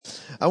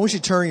I want you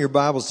to turn your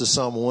Bibles to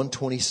Psalm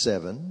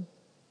 127.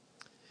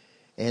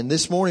 And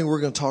this morning we're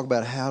going to talk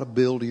about how to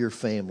build your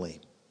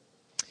family.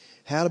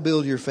 How to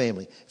build your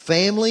family.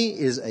 Family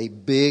is a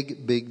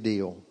big, big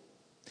deal.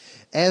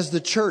 As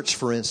the church,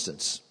 for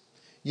instance,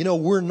 you know,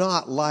 we're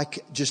not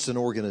like just an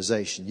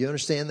organization. You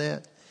understand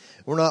that?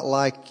 We're not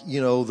like, you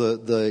know,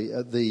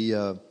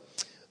 the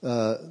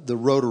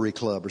Rotary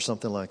Club or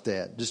something like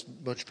that. Just a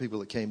bunch of people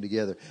that came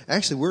together.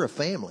 Actually, we're a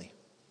family.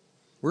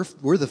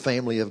 We're the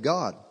family of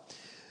God.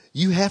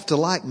 You have to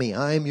like me.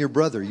 I am your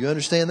brother. You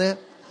understand that?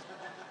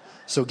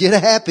 So get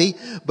happy.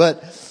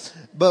 But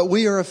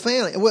we are a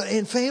family. Well,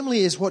 and family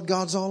is what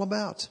God's all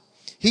about.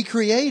 He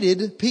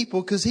created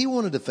people because He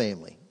wanted a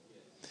family.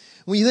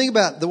 When you think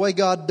about the way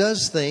God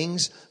does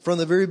things, from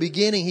the very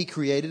beginning, He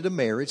created a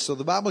marriage. So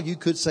the Bible, you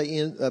could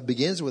say,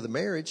 begins with a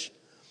marriage.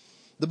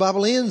 The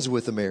Bible ends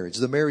with a marriage,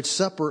 the marriage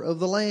supper of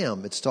the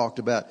Lamb. It's talked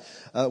about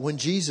when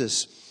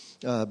Jesus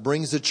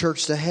brings the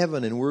church to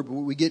heaven, and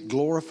we get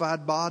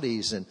glorified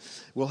bodies, and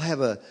we'll have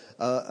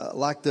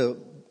like the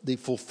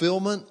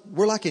fulfillment.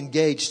 We're like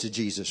engaged to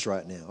Jesus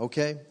right now.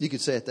 Okay, you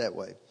could say it that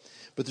way.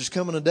 But there's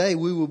coming a day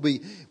we'll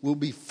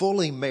be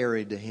fully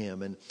married to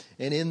Him, and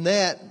in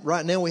that,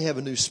 right now we have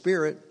a new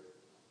spirit,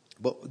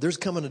 but there's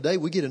coming a day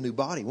we get a new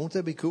body. Won't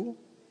that be cool?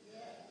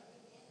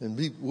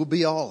 And we'll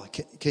be all.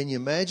 Can you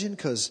imagine?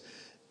 Because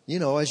you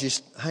know, as you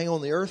hang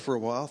on the earth for a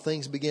while,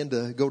 things begin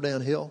to go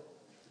downhill.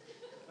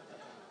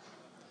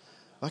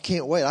 I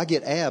can't wait. I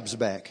get abs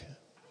back.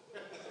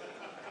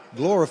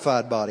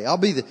 Glorified body. You'll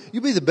be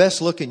the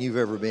best looking you've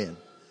ever been.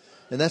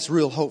 And that's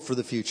real hope for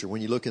the future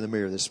when you look in the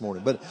mirror this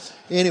morning. But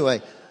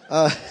anyway,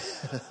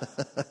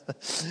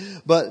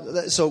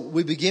 so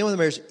we begin with the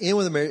marriage, end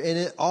with the marriage,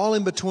 and all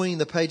in between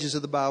the pages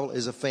of the Bible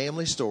is a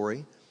family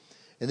story.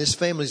 And this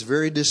family is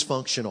very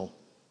dysfunctional.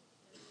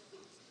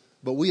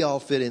 But we all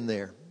fit in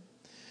there.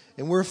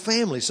 And we're a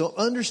family. So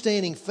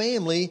understanding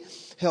family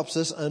helps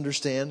us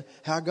understand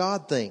how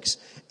God thinks.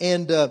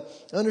 And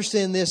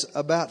understand this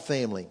about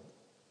family.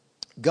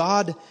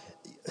 God,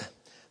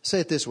 say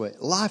it this way.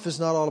 Life is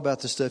not all about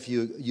the stuff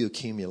you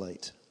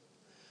accumulate.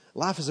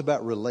 Life is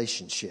about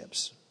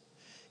relationships.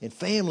 And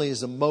family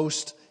is the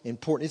most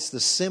important. It's the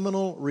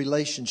seminal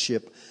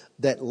relationship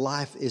that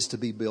life is to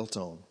be built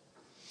on.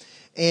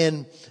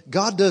 And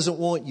God doesn't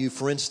want you,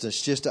 for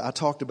instance, I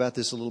talked about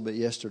this a little bit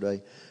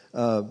yesterday.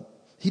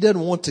 He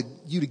doesn't want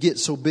you to get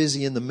so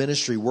busy in the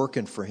ministry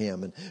working for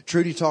Him. And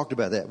Trudy talked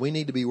about that. We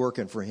need to be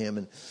working for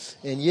Him.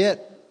 And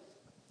yet,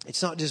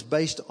 it's not just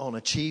based on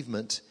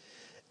achievement.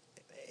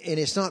 And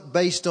it's not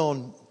based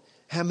on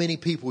how many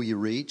people you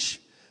reach.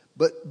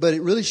 But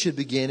it really should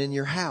begin in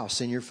your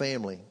house, in your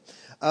family.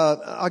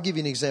 I'll give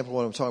you an example of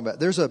what I'm talking about.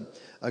 There's a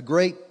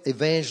great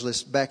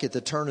evangelist back at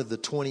the turn of the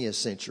 20th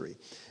century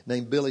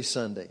named Billy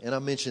Sunday. And I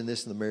mentioned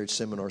this in the marriage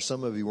seminar.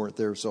 Some of you weren't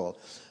there, so I'll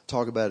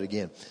talk about it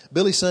again.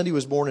 Billy Sunday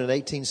was born in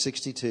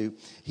 1862.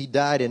 He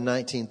died in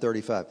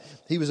 1935.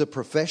 He was a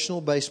professional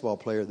baseball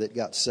player that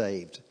got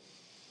saved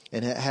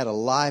and had a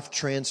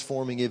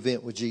life-transforming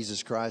event with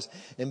Jesus Christ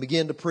and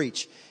began to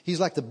preach. He's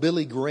like the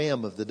Billy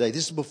Graham of the day.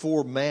 This is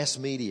before mass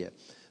media.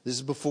 This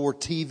is before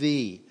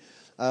TV.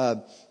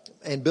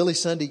 And Billy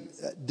Sunday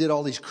did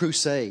all these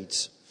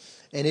crusades.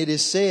 And it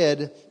is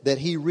said that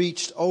he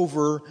reached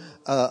over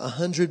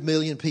 100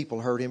 million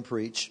people heard him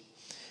preach.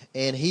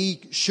 And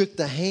he shook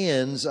the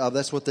hands of,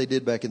 that's what they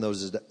did back in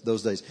those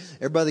days.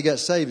 Everybody that got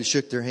saved, he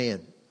shook their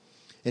hand.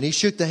 And he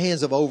shook the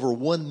hands of over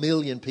 1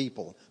 million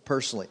people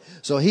personally.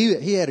 So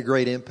he had a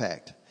great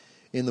impact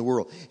in the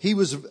world. He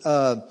was,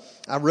 I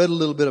read a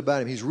little bit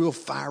about him. He's a real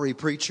fiery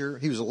preacher.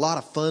 He was a lot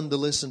of fun to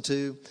listen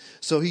to.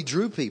 So he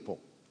drew people.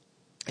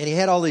 And he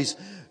had all these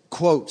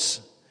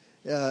quotes,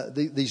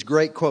 these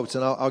great quotes.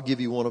 And I'll give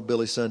you one of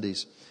Billy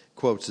Sunday's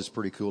quotes that's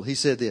pretty cool. He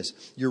said this: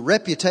 "Your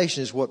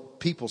reputation is what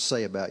people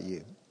say about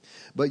you,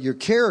 but your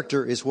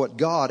character is what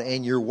God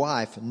and your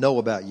wife know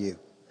about you."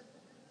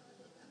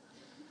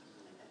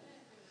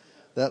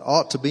 That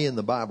ought to be in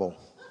the Bible.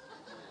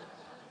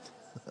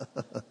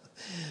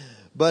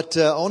 But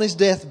on his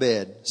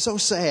deathbed, so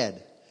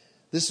sad.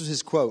 This was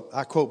his quote.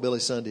 I quote Billy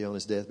Sunday on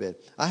his deathbed.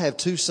 "I have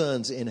 2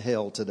 sons in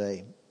hell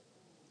today.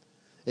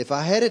 If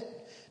I had it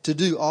to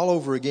do all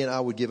over again, I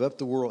would give up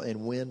the world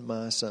and win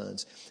my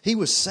sons." He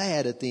was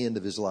sad at the end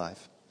of his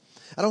life.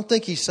 I don't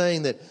think he's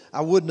saying that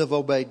I wouldn't have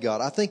obeyed God.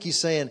 I think he's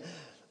saying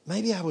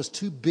maybe I was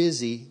too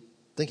busy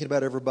thinking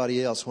about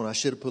everybody else when I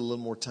should have put a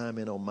little more time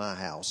in on my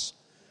house,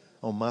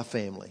 on my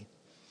family.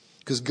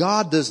 Because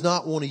God does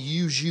not want to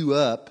use you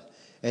up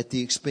at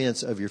the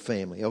expense of your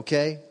family,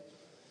 okay?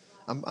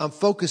 I'm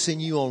focusing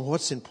you on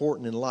what's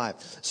important in life.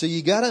 So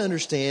you got to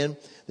understand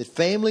that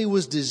family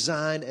was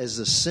designed as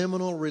a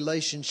seminal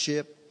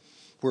relationship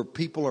where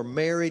people are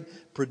married,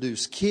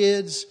 produce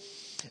kids.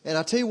 And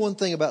I'll tell you one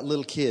thing about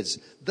little kids.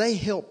 They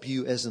help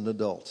you as an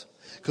adult.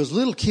 Because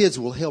little kids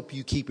will help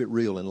you keep it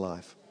real in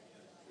life.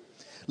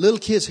 Little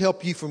kids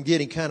help you from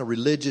getting kind of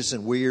religious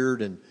and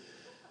weird, and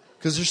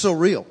because they're so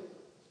real.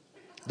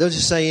 They'll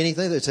just say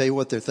anything. They'll tell you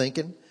what they're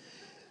thinking.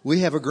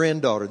 We have a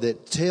granddaughter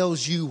that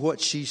tells you what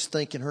she's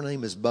thinking. Her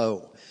name is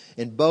Bo.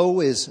 And Bo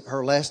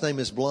her last name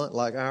is Blunt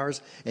like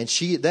ours. And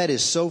that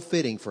is so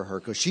fitting for her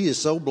because she is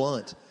so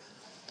blunt.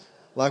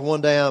 Like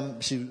one day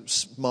she was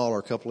smaller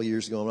a couple of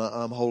years ago, and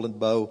I'm holding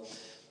Bo.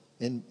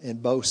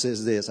 And Bo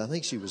says this, I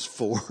think she was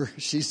 4.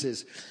 She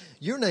says,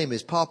 "Your name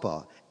is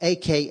Papa,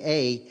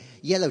 a.k.a.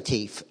 Yellow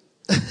Teeth."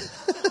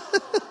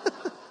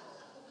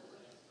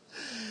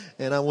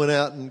 And I went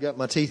out and got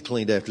my teeth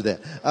cleaned after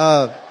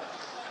that.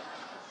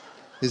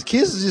 His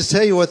kids just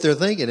tell you what they're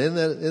thinking. Isn't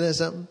that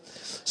something?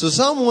 So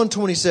Psalm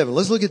 127,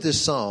 let's look at this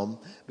psalm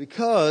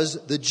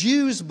because the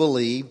Jews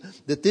believe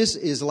that this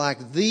is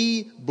like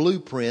the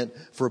blueprint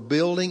for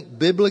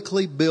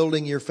biblically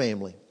building your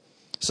family.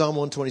 Psalm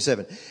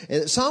 127.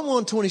 And Psalm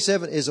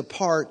 127 is a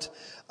part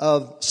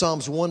of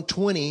Psalms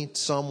 120 to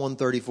Psalm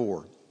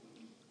 134.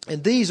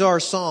 And these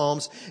are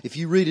Psalms, if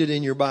you read it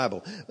in your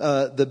Bible.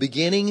 The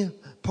beginning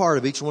part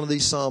of each one of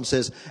these Psalms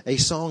says a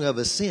song of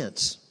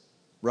ascents,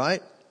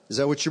 right? Is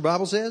that what your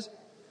Bible says?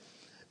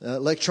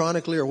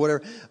 Electronically or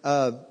whatever,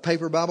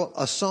 paper Bible,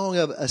 a song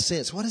of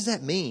ascents. What does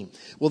that mean?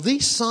 Well,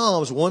 these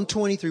Psalms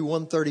 120 through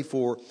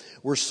 134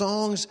 were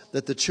songs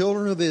that the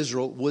children of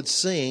Israel would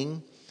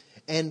sing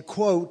and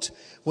quote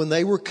when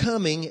they were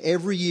coming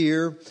every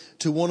year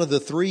to one of the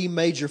 3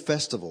 major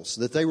festivals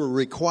that they were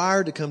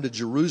required to come to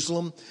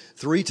Jerusalem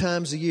 3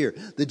 times a year.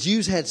 The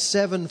Jews had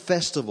 7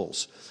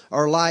 festivals,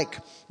 or like,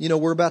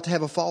 we're about to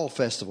have a fall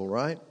festival,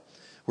 right?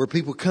 Where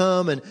people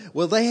come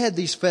they had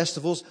these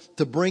festivals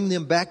to bring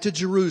them back to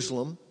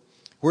Jerusalem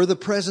where the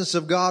presence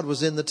of God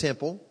was in the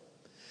temple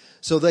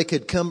so they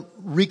could come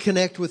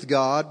reconnect with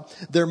God.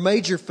 Their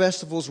major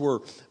festivals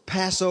were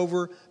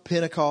Passover,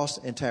 Pentecost,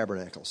 and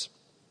Tabernacles.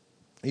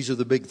 These are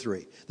the big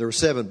 3. There were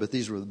 7, but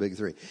these were the big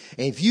 3.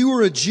 And if you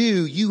were a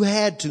Jew, you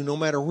had to, no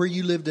matter where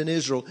you lived in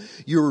Israel,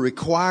 you were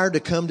required to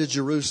come to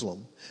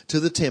Jerusalem, to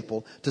the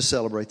temple, to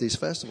celebrate these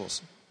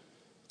festivals.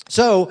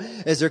 So,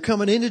 as they're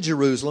coming into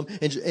Jerusalem,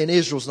 and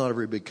Israel's not a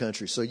very big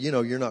country, so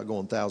you're not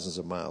going thousands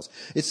of miles.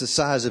 It's the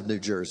size of New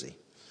Jersey.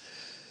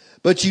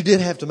 But you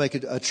did have to make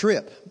a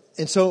trip.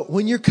 And so,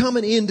 when you're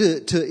coming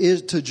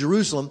to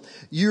Jerusalem,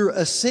 you're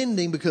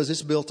ascending because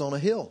it's built on a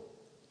hill.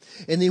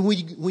 And then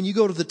when you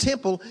go to the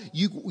temple,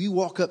 you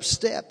walk up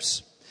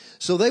steps.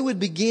 So they would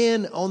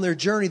begin on their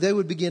journey, they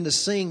would begin to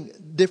sing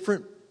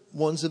different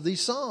ones of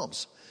these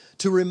psalms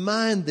to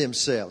remind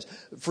themselves.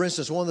 For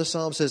instance, one of the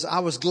psalms says, "I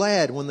was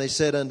glad when they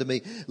said unto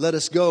me, let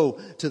us go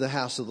to the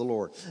house of the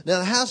Lord." Now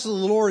the house of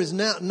the Lord is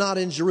now not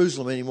in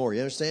Jerusalem anymore.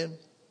 You understand?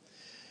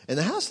 And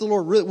the house of the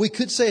Lord, really, we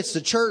could say it's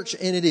the church,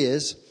 and it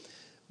is.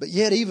 But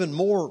yet even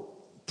more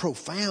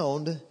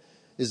profound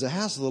is the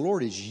house of the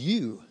Lord is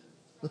you.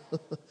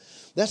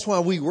 That's why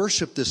we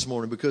worship this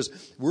morning, because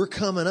we're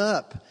coming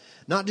up,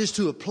 not just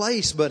to a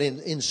place, but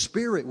in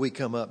spirit we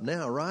come up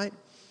now, right?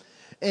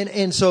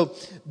 And so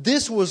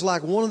this was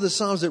like one of the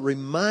psalms that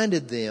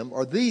reminded them,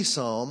 or the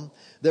psalm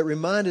that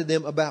reminded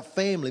them about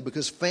family,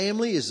 because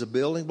family is the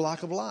building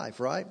block of life,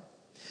 right?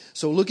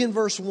 So look in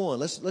verse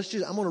 1.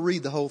 I'm going to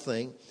read the whole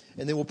thing,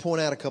 and then we'll point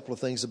out a couple of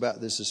things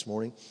about this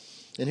morning.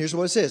 And here's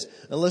what it says: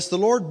 "Unless the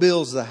Lord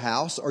builds the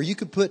house," or you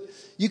can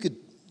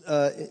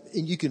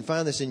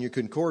find this in your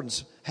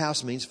concordance.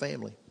 House means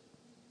family.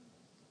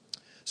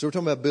 So we're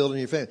talking about building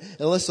your family.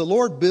 "Unless the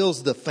Lord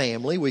builds the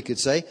family," we could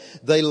say,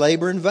 "they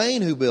labor in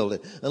vain who build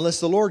it. Unless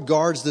the Lord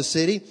guards the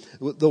city,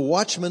 the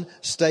watchman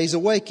stays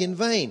awake in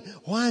vain."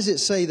 Why does it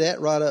say that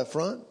right up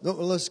front? No,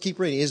 let's keep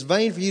reading. "It's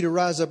vain for you to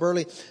rise up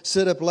early,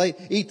 sit up late,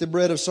 eat the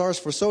bread of sorrows,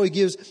 for so he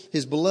gives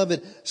his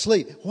beloved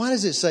sleep." Why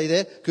does it say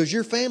that? Because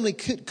your family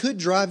could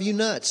drive you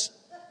nuts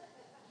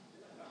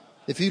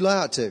if you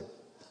allow it to.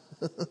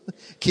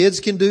 Kids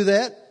can do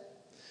that.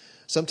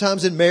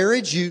 Sometimes in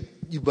marriage, you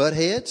butt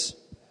heads.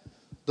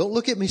 Don't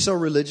look at me so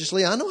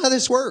religiously. I know how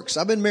this works.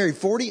 I've been married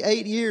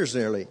 48 years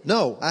nearly.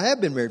 No, I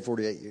have been married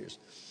 48 years.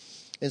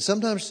 And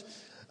sometimes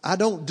I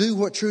don't do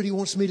what Trudy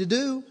wants me to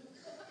do.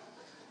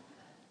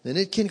 And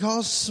it can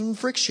cause some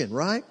friction,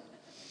 right?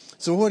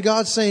 So what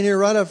God's saying here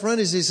right up front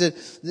is He said,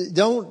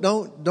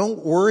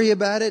 don't worry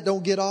about it.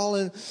 Don't get all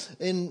in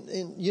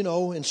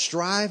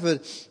strife,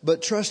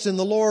 but trust in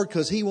the Lord,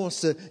 because He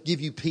wants to give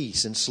you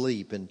peace and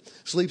sleep. And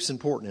sleep's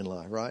important in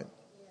life, right?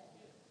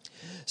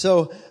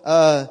 So,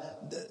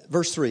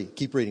 verse 3,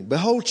 keep reading.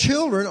 "Behold,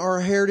 children are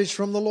a heritage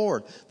from the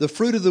Lord. The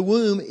fruit of the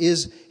womb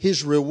is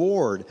His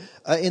reward."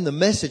 In the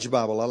Message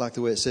Bible, I like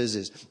the way it says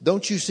this.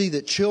 "Don't you see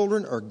that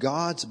children are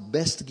God's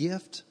best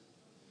gift?"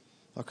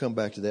 I'll come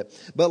back to that.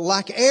 "But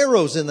like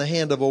arrows in the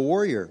hand of a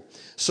warrior,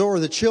 so are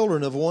the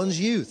children of one's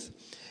youth.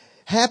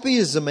 Happy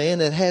is the man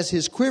that has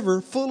his quiver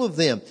full of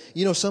them."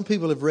 Some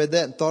people have read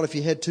that and thought if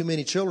you had too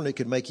many children, it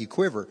could make you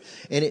quiver.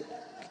 And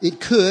it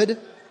could.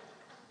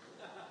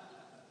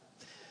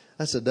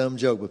 That's a dumb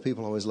joke, but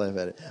people always laugh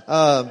at it.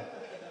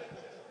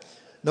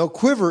 No,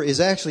 quiver is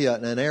actually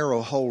an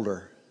arrow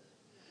holder.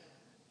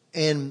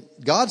 And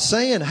God's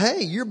saying,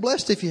 hey, you're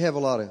blessed if you have a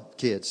lot of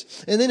kids.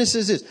 And then it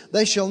says this: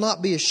 "They shall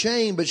not be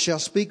ashamed, but shall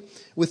speak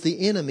with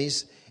the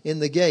enemies in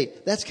the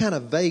gate." That's kind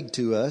of vague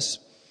to us.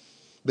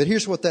 But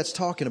here's what that's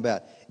talking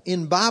about.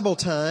 In Bible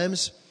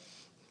times,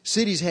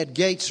 cities had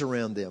gates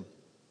around them.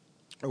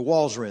 or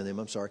walls around them,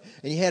 I'm sorry.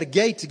 And you had a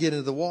gate to get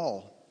into the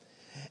wall.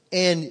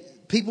 And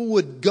people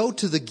would go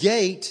to the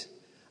gate.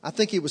 I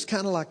think it was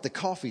kind of like the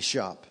coffee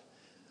shop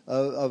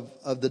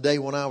of the day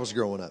when I was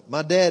growing up.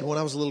 My dad, when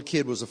I was a little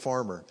kid, was a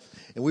farmer.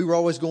 And we were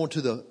always going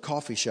to the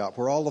coffee shop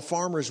where all the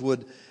farmers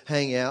would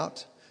hang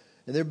out.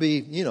 And there'd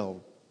be,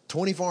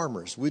 20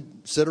 farmers. We'd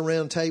sit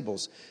around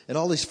tables. And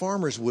all these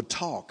farmers would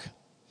talk.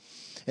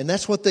 And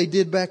that's what they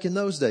did back in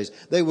those days.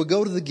 They would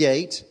go to the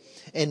gate.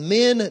 And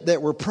men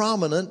that were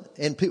prominent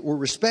and were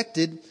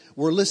respected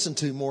were listened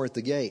to more at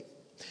the gate.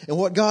 And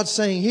what God's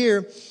saying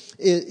here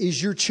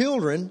is your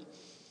children,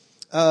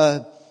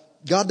 God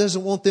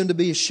doesn't want them to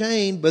be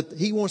ashamed, but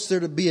He wants there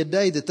to be a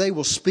day that they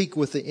will speak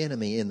with the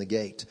enemy in the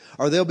gate.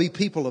 Or they'll be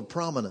people of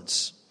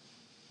prominence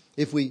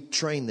if we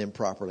train them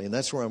properly. And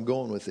that's where I'm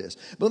going with this.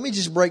 But let me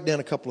just break down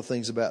a couple of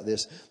things about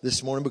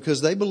this morning,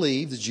 because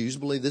the Jews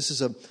believe this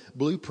is a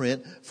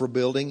blueprint for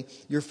building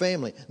your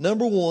family.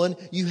 Number one,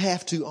 you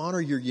have to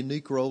honor your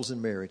unique roles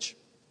in marriage.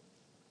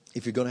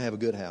 If you're going to have a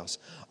good house,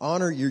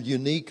 honor your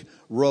unique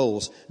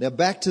roles. Now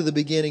back to the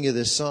beginning of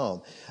this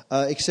psalm.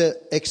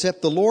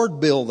 Except the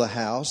Lord build the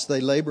house, they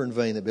labor in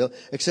vain that build.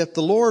 Except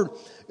the Lord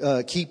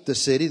keep the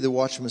city, the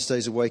watchman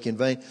stays awake in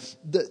vain.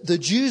 The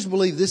Jews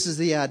believe this is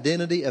the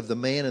identity of the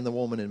man and the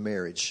woman in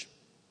marriage.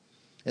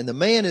 And the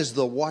man is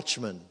the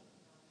watchman.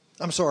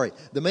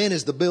 The man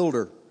is the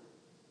builder.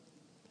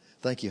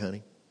 Thank you,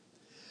 honey.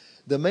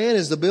 The man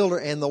is the builder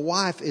and the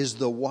wife is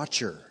the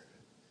watcher.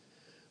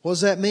 What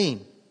does that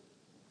mean?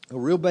 Well,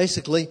 real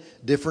basically,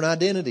 different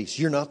identities.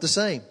 You're not the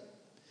same.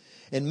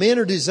 And men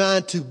are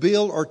designed to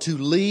build or to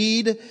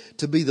lead,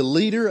 to be the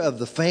leader of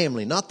the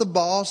family. Not the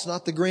boss,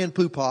 not the grand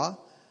poopah,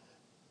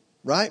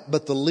 right?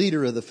 But the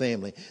leader of the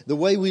family. The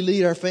way we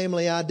lead our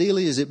family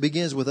ideally is it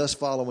begins with us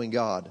following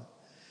God.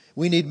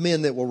 We need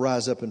men that will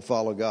rise up and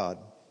follow God.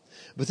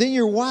 But then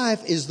your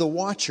wife is the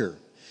watcher.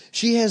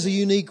 She has a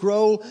unique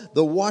role,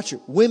 the watcher.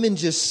 Women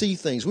just see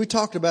things. We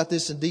talked about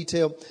this in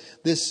detail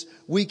this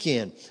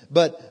weekend.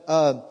 But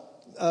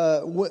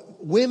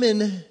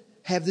women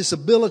have this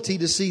ability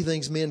to see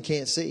things men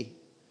can't see.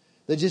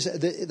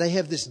 They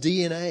have this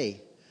DNA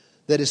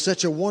that is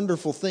such a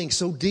wonderful thing,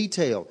 so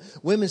detailed.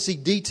 Women see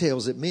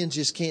details that men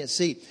just can't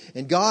see.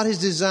 And God has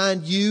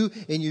designed you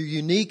in your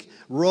unique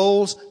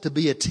roles to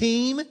be a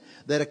team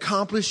that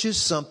accomplishes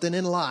something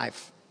in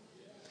life.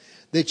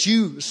 That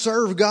you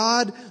serve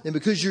God, and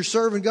because you're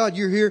serving God,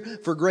 you're here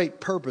for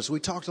great purpose. We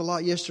talked a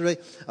lot yesterday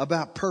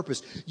about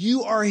purpose.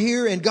 You are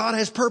here and God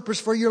has purpose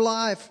for your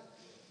life.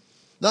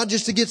 Not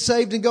just to get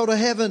saved and go to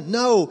heaven,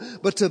 no,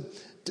 but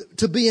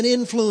to be an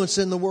influence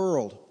in the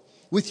world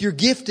with your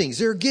giftings.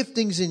 There are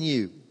giftings in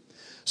you.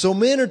 So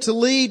men are to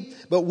lead,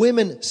 but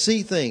women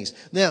see things.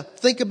 Now,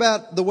 think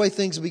about the way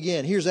things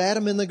began. Here's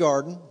Adam in the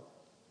garden,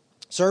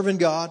 serving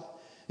God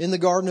in the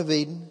Garden of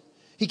Eden.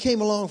 He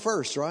came along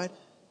first, right?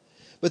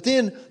 But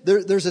then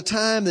there's a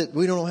time that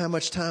we don't know how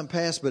much time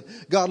passed, but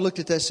God looked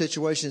at that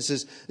situation and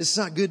says, it's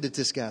not good that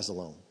this guy's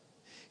alone.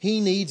 He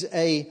needs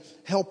a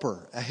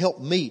helper, a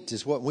helpmeet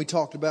is what we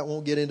talked about.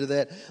 Won't get into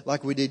that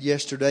like we did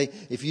yesterday.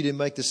 If you didn't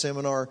make the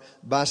seminar,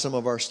 buy some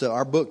of our stuff.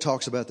 Our book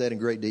talks about that in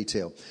great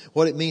detail.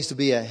 What it means to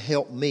be a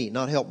helpmeet,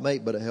 not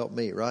helpmate, but a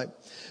helpmeet, right?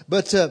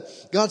 But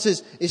God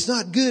says, it's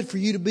not good for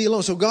you to be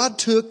alone. So God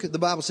took, the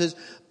Bible says,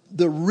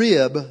 the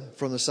rib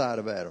from the side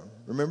of Adam.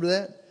 Remember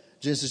that?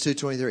 Genesis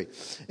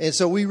 2:23. And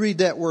so we read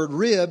that word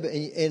rib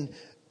and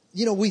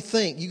we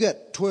think you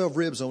got 12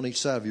 ribs on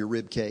each side of your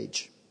rib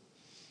cage.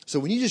 So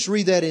when you just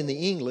read that in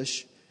the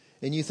English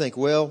and you think,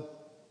 well,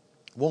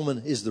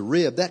 woman is the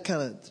rib, that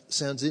kind of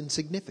sounds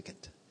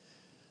insignificant.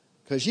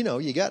 Because,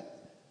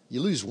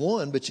 you lose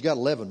one, but you got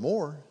 11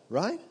 more,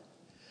 right?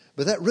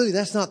 But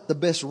that's not the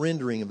best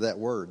rendering of that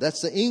word.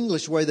 That's the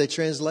English way they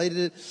translated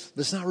it,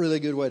 but it's not really a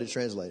good way to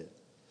translate it.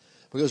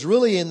 Because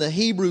really in the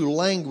Hebrew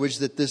language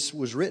that this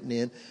was written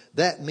in,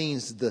 that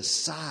means the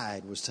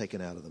side was taken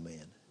out of the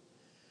man.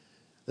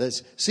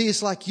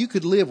 It's like you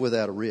could live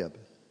without a rib.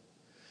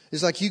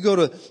 It's like you go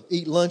to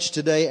eat lunch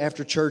today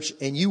after church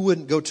and you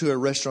wouldn't go to a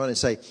restaurant and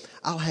say,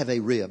 I'll have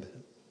a rib.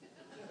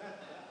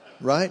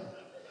 Right?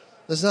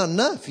 That's not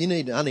enough. I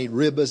need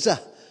ribs,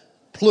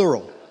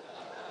 plural.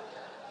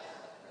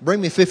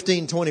 Bring me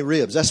 15, 20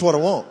 ribs. That's what I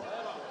want.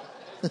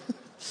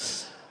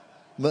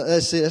 But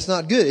that's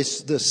not good.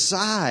 It's the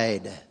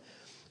side.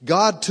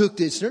 God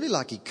it's nearly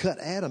like He cut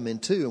Adam in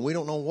two, and we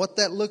don't know what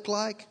that looked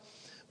like.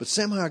 But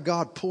somehow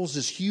God pulls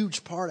this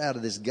huge part out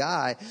of this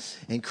guy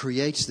and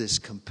creates this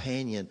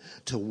companion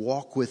to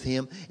walk with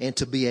him and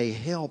to be a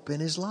help in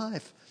his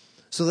life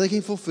so they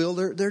can fulfill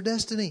their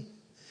destiny.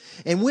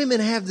 And women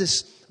have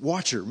this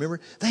watcher. Remember,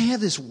 they have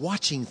this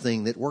watching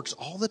thing that works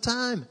all the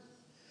time.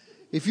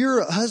 If you're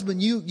a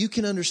husband, you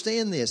can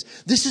understand this.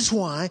 This is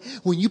why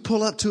when you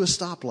pull up to a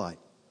stoplight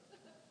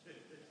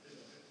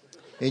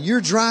and you're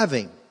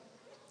driving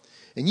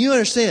and you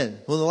understand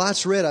when the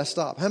light's red, I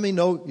stop. How many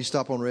know you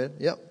stop on red?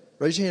 Yep.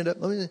 Raise your hand up.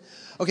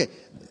 Okay.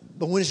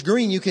 But when it's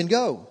green, you can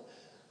go.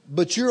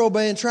 But you're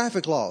obeying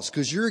traffic laws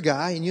because you're a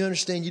guy and you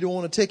understand you don't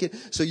want a ticket.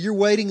 So you're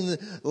waiting, the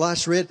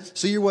light's red.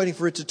 So you're waiting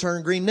for it to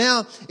turn green.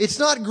 Now, it's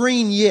not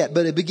green yet,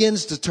 but it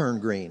begins to turn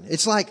green.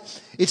 It's like,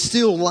 it's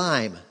still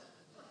lime.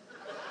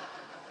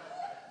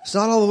 It's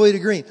not all the way to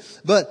green.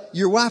 But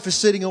your wife is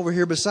sitting over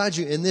here beside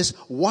you and this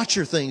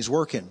watcher thing's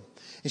working.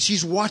 And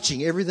she's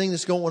watching everything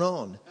that's going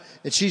on.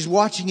 And she's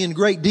watching in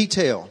great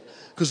detail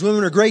because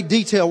women are great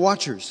detail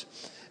watchers.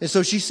 And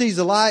so she sees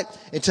the light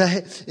and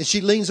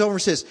she leans over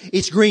and says,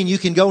 "It's green, you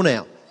can go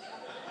now."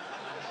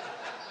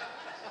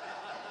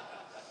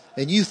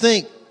 And you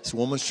think, this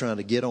woman's trying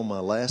to get on my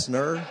last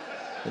nerve.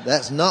 But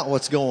that's not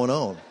what's going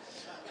on.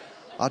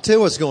 I'll tell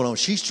you what's going on.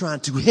 She's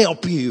trying to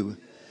help you.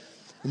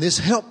 And this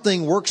help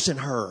thing works in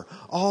her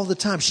all the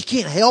time. She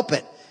can't help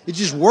it. It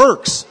just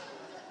works.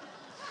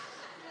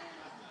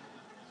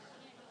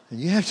 And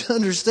you have to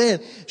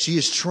understand, she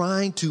is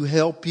trying to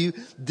help you.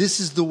 This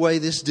is the way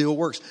this deal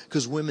works.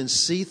 Because women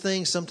see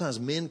things sometimes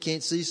men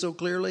can't see so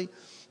clearly.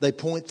 They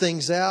point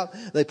things out.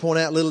 They point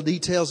out little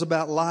details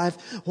about life.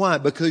 Why?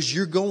 Because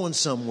you're going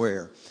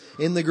somewhere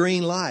in the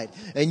green light.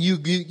 And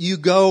you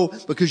go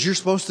because you're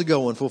supposed to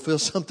go and fulfill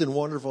something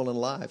wonderful in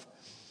life.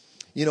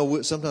 You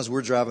know, sometimes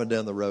we're driving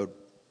down the road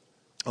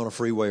on a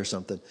freeway or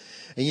something.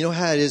 And you know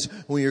how it is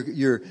when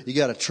you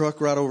got a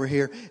truck right over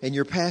here and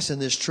you're passing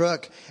this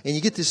truck and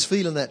you get this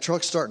feeling that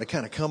truck's starting to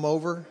kind of come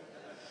over.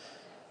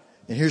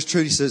 And here's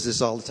Trudy says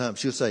this all the time.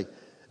 She'll say,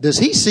 "Does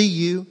he see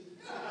you?"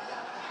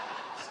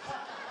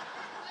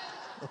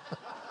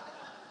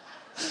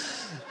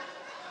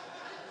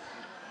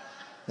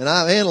 And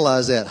I've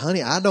analyzed that.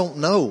 Honey, I don't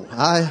know.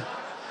 I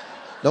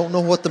don't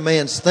know what the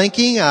man's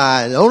thinking.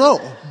 I don't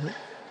know.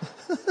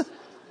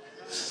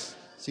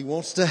 She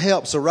wants to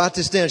help. So write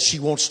this down. She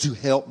wants to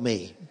help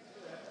me.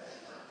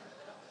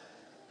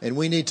 And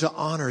we need to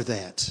honor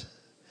that.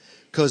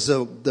 Because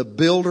the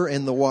builder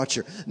and the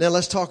watcher. Now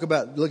let's talk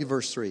about, look at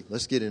verse 3.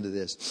 Let's get into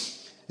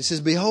this. It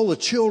says, "Behold, the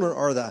children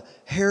are the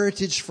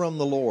heritage from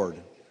the Lord.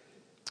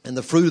 And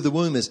the fruit of the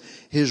womb is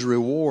his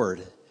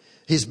reward.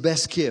 His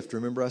best gift."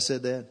 Remember I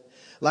said that?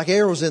 "Like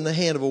arrows in the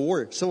hand of a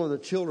warrior, so are the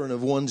children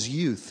of one's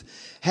youth.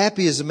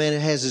 Happy is the man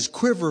that has his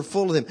quiver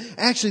full of them."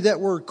 Actually, that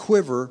word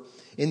quiver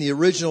in the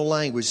original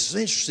language is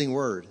an interesting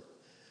word.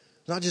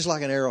 Not just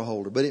like an arrow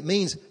holder, but it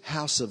means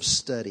house of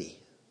study.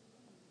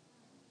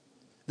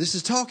 This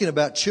is talking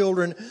about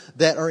children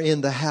that are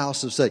in the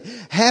house of study.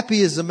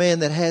 Happy is the man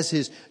that has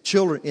his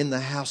children in the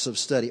house of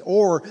study.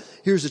 Or,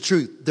 here's the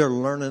truth, they're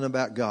learning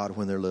about God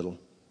when they're little.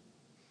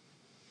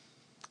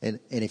 And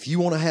if you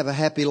want to have a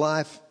happy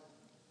life,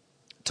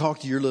 talk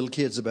to your little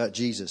kids about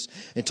Jesus.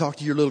 And talk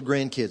to your little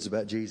grandkids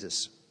about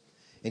Jesus.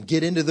 And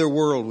get into their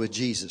world with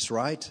Jesus,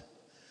 right?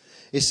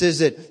 It says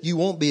that you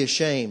won't be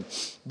ashamed,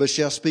 but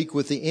shall speak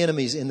with the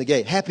enemies in the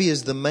gate. Happy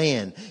is the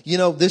man. You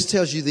know, this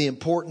tells you the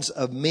importance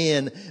of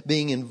men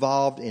being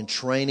involved in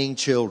training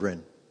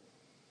children.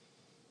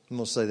 I'm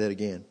going to say that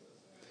again.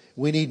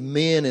 We need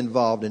men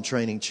involved in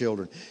training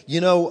children. You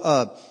know,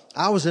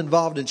 I was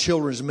involved in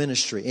children's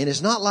ministry, and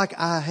it's not like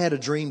I had a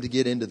dream to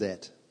get into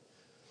that.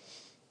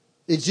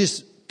 It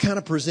just kind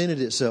of presented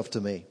itself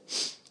to me.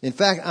 In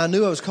fact, I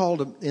knew I was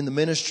called in the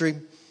ministry.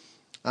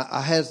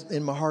 I had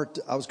in my heart,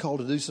 I was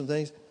called to do some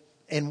things.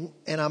 And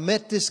I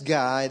met this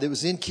guy that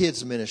was in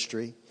kids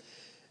ministry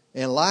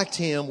and liked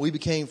him. We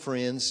became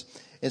friends.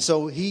 And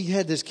so he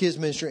had this kids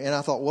ministry and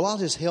I thought, well, I'll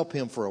just help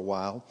him for a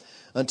while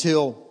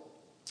until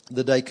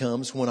the day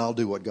comes when I'll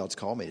do what God's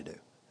called me to do.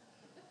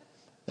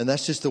 And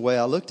that's just the way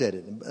I looked at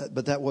it.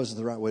 But that wasn't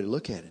the right way to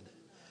look at it.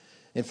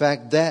 In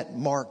fact, that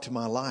marked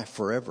my life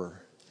forever.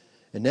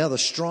 And now the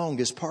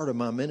strongest part of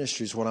my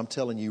ministry is what I'm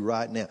telling you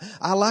right now.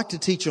 I like to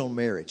teach on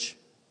marriage.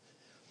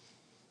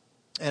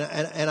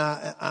 And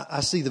I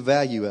see the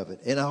value of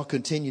it. And I'll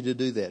continue to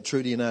do that.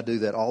 Trudy and I do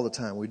that all the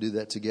time. We do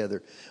that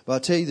together. But I'll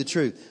tell you the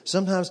truth.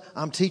 Sometimes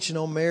I'm teaching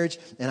on marriage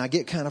and I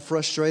get kind of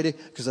frustrated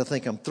because I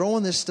think I'm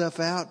throwing this stuff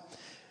out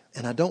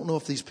and I don't know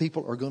if these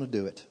people are going to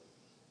do it.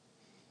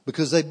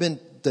 Because they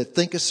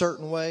think a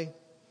certain way.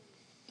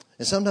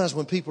 And sometimes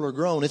when people are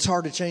grown, it's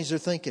hard to change their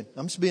thinking.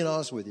 I'm just being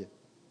honest with you.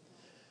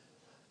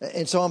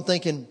 And so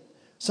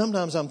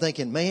sometimes I'm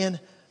thinking,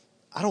 man,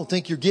 I don't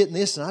think you're getting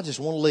this and I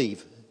just want to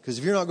leave. Because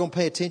if you're not going to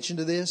pay attention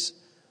to this,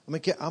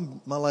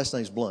 my last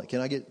name's Blunt. Can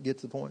I get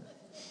to the point?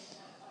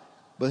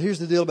 But here's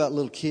the deal about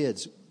little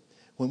kids.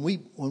 When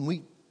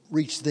we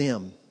reach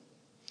them,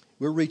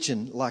 we're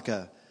reaching like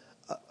a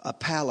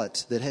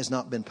palette that has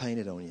not been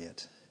painted on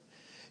yet.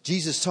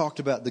 Jesus talked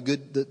about the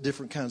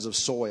different kinds of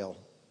soil.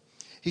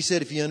 He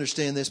said, if you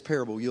understand this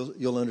parable,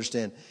 you'll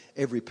understand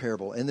every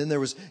parable. And then there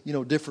was,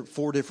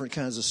 four different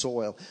kinds of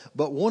soil.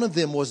 But one of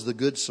them was the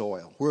good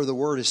soil, where the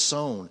word is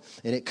sown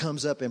and it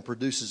comes up and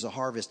produces a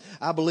harvest.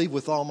 I believe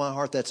with all my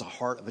heart that's a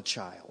heart of a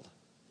child.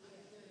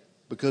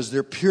 Because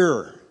they're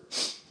pure.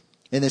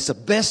 And it's the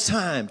best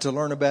time to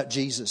learn about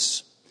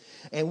Jesus.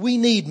 And we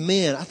need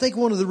men. I think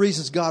one of the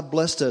reasons God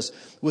blessed us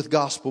with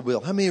Gospel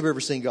Bill. How many have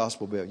ever seen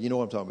Gospel Bill? You know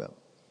what I'm talking about?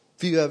 A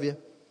few of you.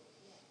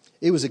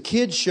 It was a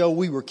kid's show.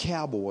 We were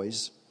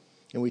cowboys.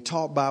 And we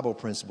taught Bible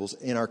principles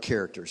in our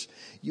characters.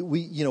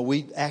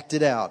 We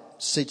acted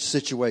out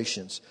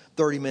situations,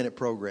 30-minute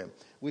program.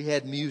 We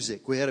had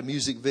music. We had a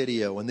music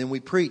video. And then we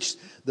preached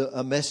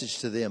a message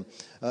to them,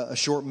 a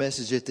short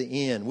message at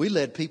the end. We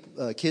led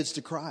kids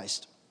to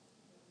Christ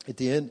at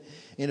the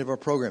end of our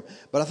program.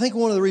 But I think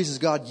one of the reasons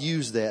God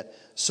used that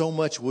so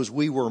much was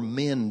we were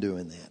men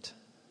doing that.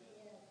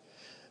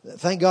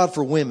 Thank God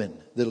for women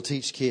that'll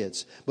teach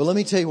kids. But let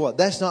me tell you what,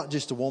 that's not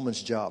just a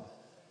woman's job.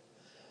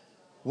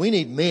 We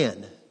need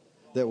men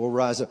that will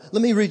rise up.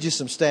 Let me read you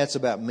some stats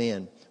about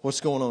men.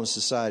 What's going on in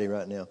society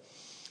right now?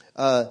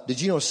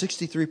 Did you know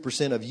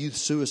 63% of youth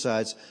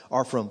suicides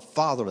are from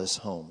fatherless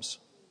homes?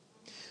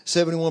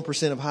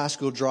 71% of high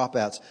school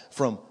dropouts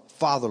from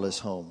fatherless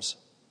homes.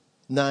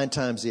 9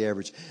 times the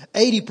average.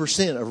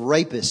 80% of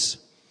rapists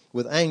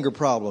with anger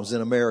problems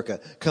in America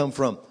come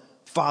from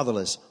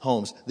fatherless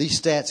homes. These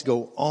stats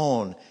go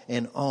on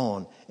and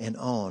on and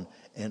on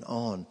and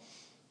on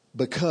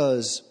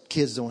because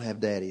kids don't have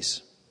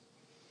daddies.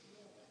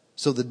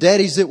 So the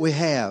daddies that we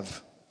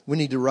have, we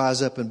need to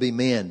rise up and be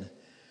men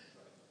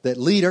that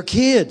lead our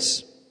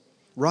kids,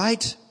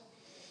 right?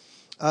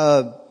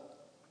 So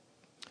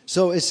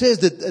it says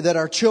that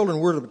our children,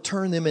 we're to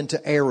turn them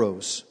into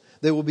arrows.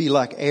 They will be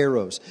like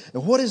arrows.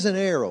 And what is an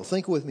arrow?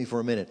 Think with me for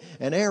a minute.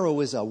 An arrow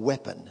is a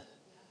weapon.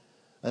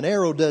 An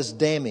arrow does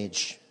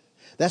damage.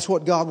 That's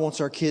what God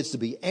wants our kids to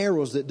be,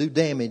 arrows that do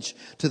damage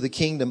to the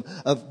kingdom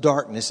of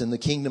darkness and the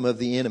kingdom of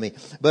the enemy.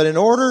 But in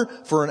order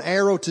for an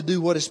arrow to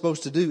do what it's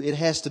supposed to do, it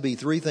has to be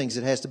 3 things.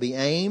 It has to be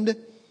aimed,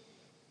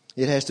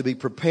 it has to be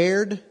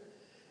prepared,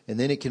 and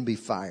then it can be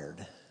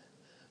fired.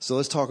 So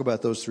let's talk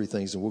about those 3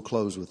 things, and we'll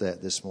close with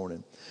that this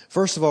morning.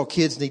 First of all,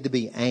 kids need to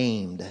be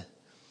aimed.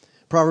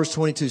 Proverbs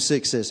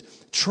 22:6 says,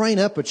 train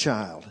up a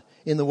child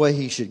in the way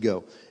he should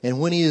go, and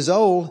when he is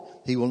old,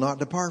 he will not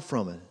depart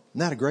from it. Isn't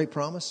that a great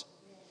promise?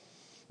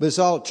 But it's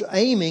all,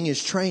 aiming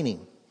is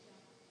training.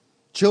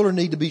 Children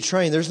need to be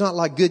trained. There's not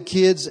like good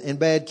kids and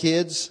bad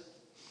kids.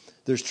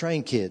 There's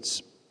trained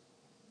kids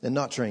and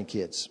not trained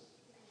kids.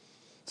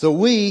 So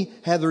we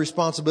have the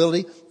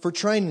responsibility for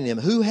training them.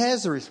 Who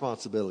has the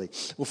responsibility?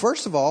 Well,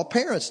 first of all,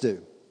 parents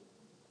do.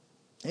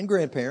 And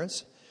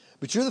grandparents.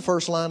 But you're the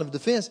first line of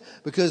defense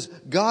because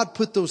God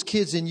put those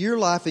kids in your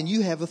life and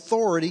you have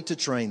authority to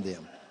train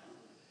them.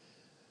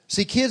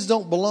 See, kids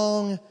don't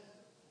belong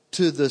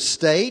to the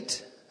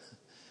state.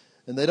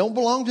 And they don't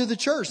belong to the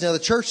church. Now, the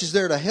church is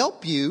there to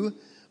help you,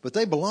 but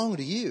they belong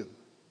to you.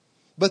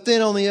 But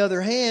then, on the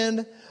other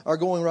hand, or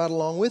going right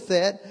along with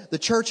that, the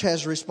church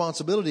has a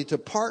responsibility to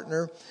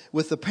partner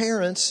with the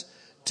parents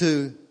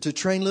to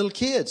train little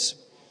kids.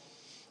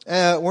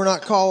 We're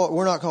not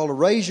called to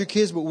raise your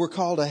kids, but we're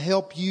called to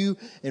help you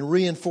and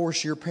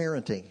reinforce your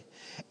parenting.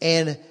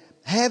 And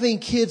having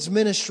kids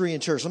ministry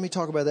in church, let me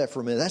talk about that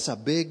for a minute. That's a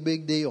big,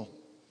 big deal.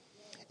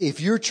 If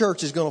your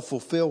church is going to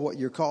fulfill what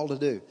you're called to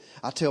do,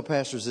 I tell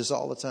pastors this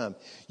all the time.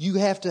 You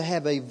have to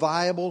have a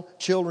viable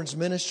children's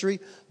ministry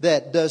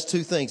that does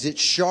 2 things.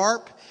 It's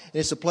sharp, and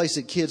it's a place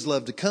that kids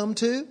love to come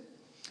to,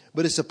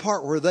 but it's a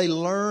part where they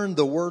learn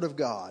the Word of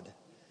God.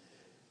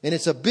 And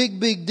it's a big,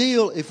 big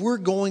deal if we're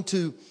going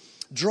to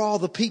draw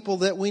the people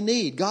that we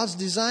need. God's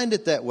designed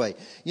it that way.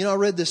 You know, I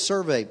read this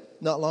survey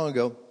not long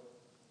ago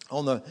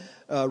on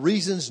the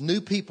reasons new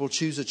people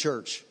choose a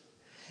church.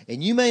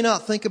 And you may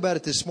not think about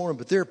it this morning,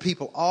 but there are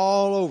people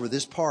all over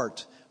this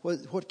part.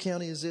 What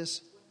county is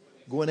this?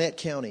 Gwinnett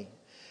County.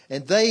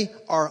 And they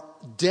are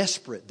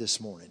desperate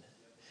this morning.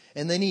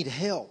 And they need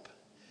help.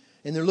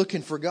 And they're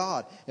looking for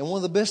God. And one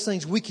of the best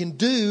things we can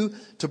do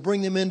to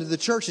bring them into the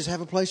church is have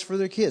a place for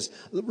their kids.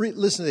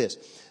 Listen to this.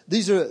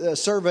 These are a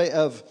survey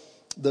of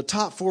the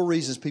top 4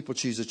 reasons people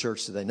choose a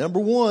church today.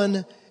 Number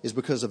 1 is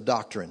because of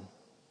doctrine.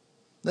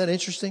 Isn't that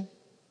interesting?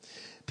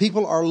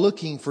 People are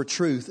looking for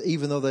truth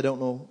even though they don't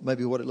know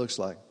maybe what it looks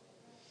like.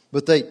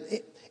 But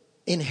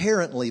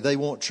inherently they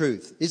want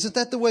truth. Isn't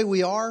that the way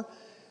we are?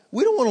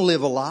 We don't want to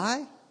live a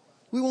lie.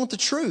 We want the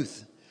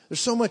truth. There's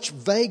so much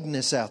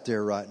vagueness out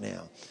there right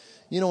now.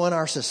 You know, in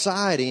our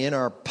society, in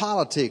our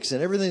politics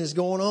and everything that's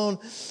going on.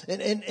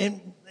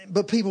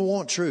 But people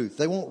want truth.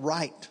 They want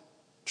right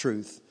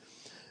truth.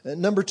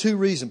 Number 2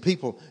 reason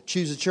people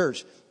choose a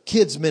church,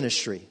 kids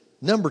ministry.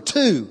 Number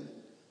 2,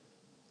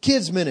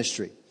 kids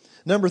ministry.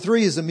 Number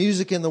 3 is the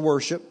music and the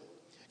worship.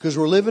 Because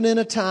we're living in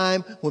a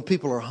time when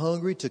people are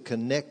hungry to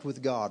connect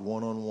with God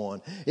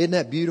one-on-one. Isn't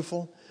that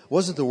beautiful?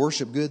 Wasn't the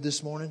worship good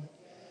this morning?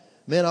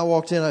 Man, I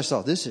walked in and I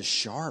saw this is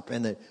sharp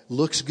and it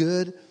looks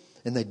good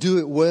and they do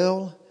it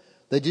well.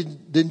 They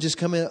didn't just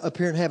come up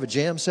here and have a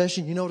jam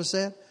session. You notice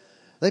that?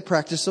 They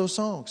practiced those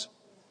songs.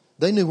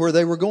 They knew where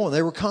they were going.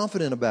 They were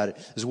confident about it.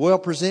 It was well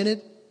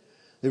presented.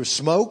 There was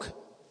smoke.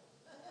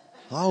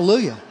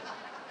 Hallelujah.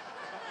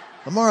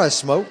 I'm all right,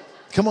 smoke.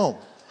 Come on.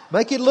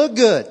 Make it look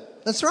good.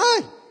 That's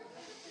right.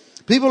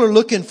 People are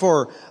looking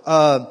for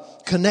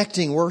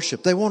connecting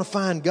worship. They want to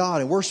find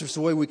God, and worship is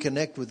the way we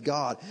connect with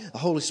God. The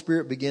Holy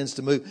Spirit begins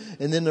to move.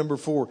 And then number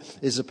 4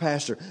 is a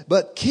pastor.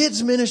 But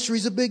kids ministry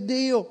is a big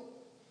deal.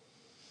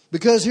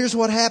 Because here's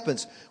what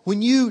happens.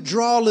 When you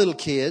draw little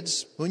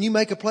kids, when you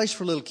make a place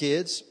for little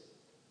kids,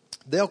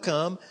 they'll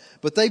come,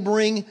 but they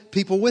bring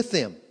people with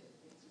them.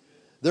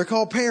 They're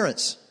called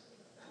parents.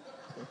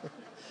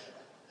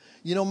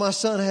 You know, my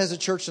son has a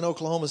church in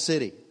Oklahoma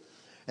City,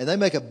 and they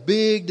make a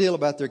big deal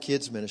about their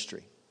kids'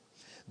 ministry.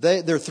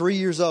 They're 3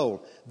 years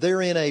old.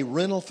 They're in a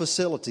rental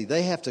facility.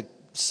 They have to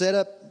set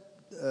up,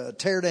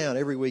 tear down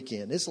every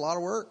weekend. It's a lot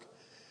of work.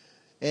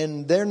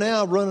 And they're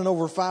now running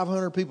over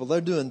 500 people.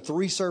 They're doing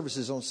 3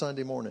 services on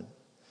Sunday morning.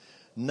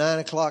 9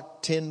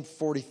 o'clock,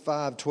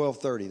 10:45,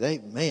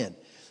 12:30.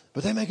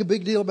 But they make a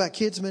big deal about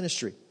kids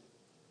ministry.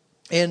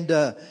 And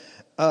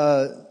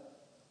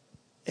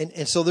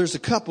so there's a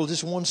couple,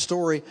 just one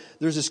story.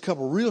 There's this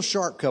couple, real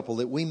sharp couple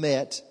that we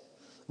met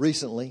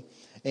recently.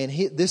 And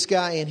this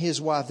guy and his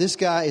wife, this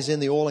guy is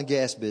in the oil and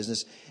gas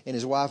business, and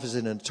his wife is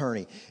an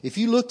attorney. If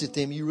you looked at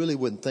them, you really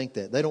wouldn't think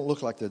that. They don't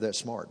look like they're that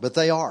smart, but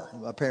they are,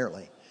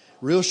 apparently.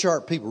 Real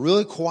sharp people,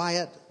 really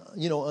quiet,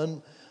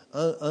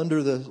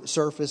 under the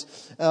surface.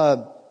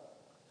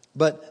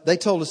 But they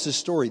told us this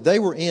story. They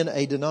were in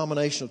a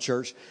denominational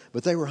church,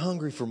 but they were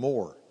hungry for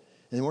more,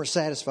 and they weren't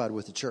satisfied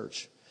with the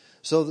church.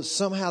 So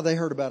somehow they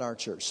heard about our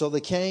church. So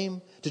they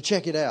came to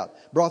check it out,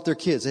 brought their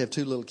kids. They have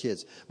 2 little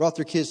kids, brought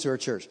their kids to our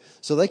church.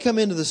 So they come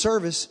into the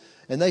service,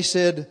 and they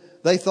said,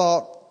 they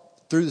thought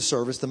through the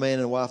service, the man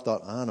and the wife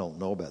thought, I don't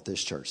know about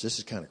this church. This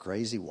is kind of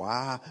crazy.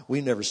 Why?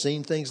 We've never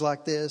seen things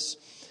like this.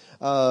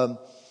 Not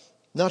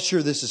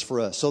sure this is for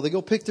us. So they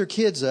go pick their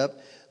kids up.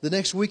 The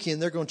next weekend,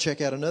 they're going to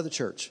check out another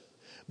church.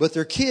 But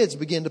their kids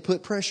begin to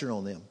put pressure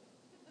on them.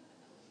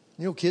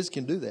 You know, kids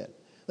can do that.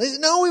 They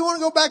said, no, we want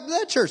to go back to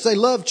that church. They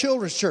love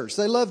children's church.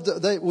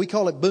 We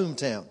call it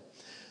Boomtown.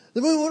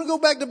 We want to go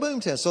back to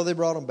Boomtown. So they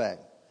brought them back.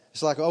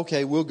 It's like,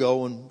 okay, we'll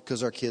go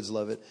because our kids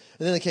love it.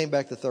 And then they came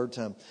back the third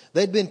time.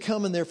 They'd been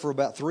coming there for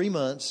about 3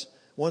 months.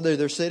 One day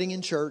they're sitting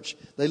in church.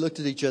 They looked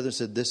at each other and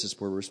said, this is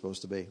where we're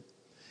supposed to be.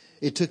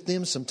 It took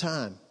them some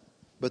time,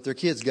 but their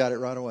kids got it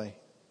right away.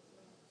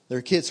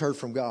 Their kids heard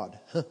from God.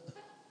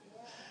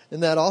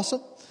 Isn't that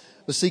awesome?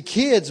 But see,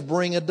 kids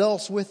bring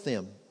adults with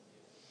them.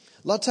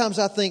 A lot of times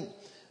I think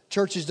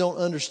churches don't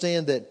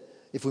understand that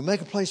if we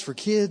make a place for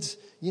kids,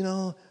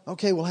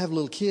 okay, we'll have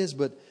little kids,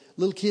 but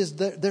little kids,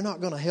 they're not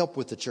going to help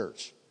with the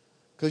church.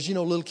 Because,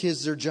 little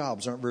kids, their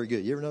jobs aren't very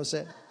good. You ever notice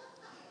that?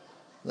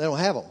 They don't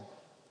have them.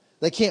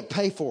 They can't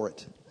pay for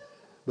it.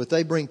 But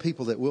they bring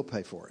people that will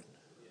pay for it.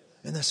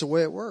 And that's the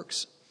way it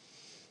works.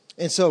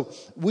 And so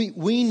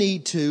we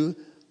need to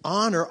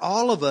honor,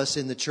 all of us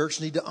in the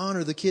church need to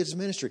honor the kids'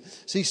 ministry.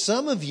 See,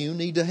 some of you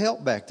need to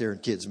help back there in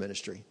kids'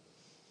 ministry.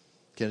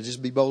 Can I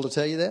just be bold to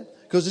tell you that?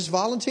 Because it's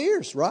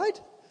volunteers, right?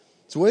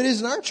 It's the way it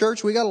is in our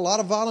church. We got a lot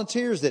of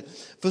volunteers that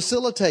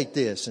facilitate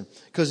this, and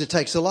because it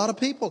takes a lot of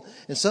people.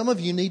 And some of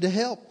you need to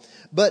help.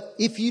 But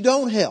if you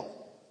don't help,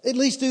 at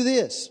least do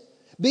this.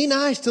 Be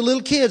nice to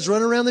little kids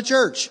running around the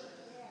church.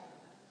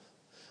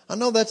 I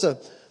know that's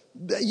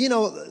you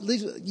got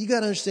to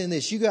understand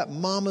this. You got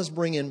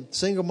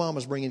single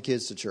mamas bringing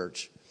kids to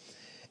church.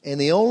 And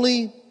the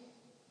only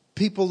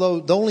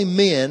people, the only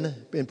men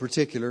in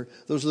particular,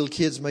 those little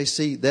kids may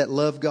see that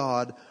love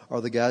God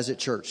are the guys at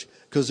church.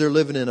 Because they're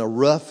living in a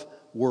rough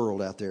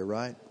world out there,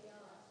 right?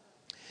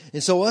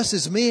 And so us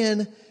as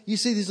men, you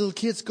see these little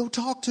kids, go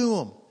talk to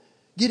them.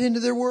 Get into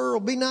their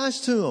world. Be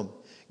nice to them.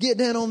 Get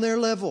down on their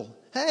level.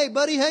 Hey,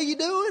 buddy, how you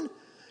doing?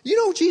 You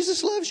know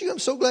Jesus loves you. I'm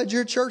so glad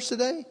you're at church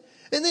today.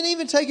 And then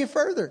even take it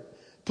further.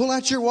 Pull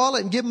out your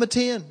wallet and give them a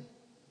 10.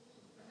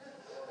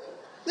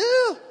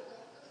 Yeah.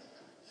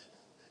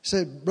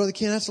 Said, Brother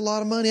Ken, that's a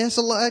lot of money. That's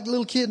a lot. That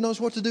little kid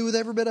knows what to do with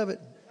every bit of it.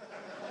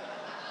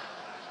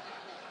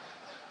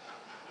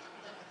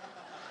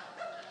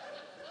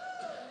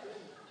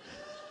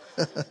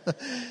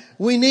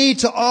 We need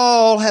to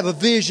all have a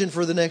vision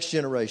for the next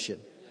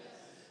generation.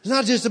 It's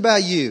not just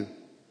about you.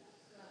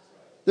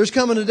 There's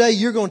coming a day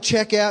you're going to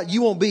check out.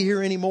 You won't be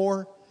here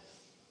anymore.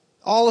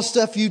 All the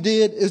stuff you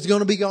did is going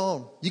to be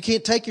gone. You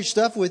can't take your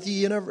stuff with you.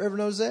 You never ever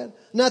notice that?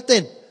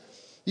 Nothing.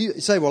 You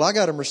say, well, I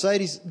got a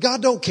Mercedes.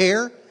 God don't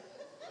care.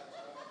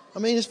 I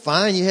mean, it's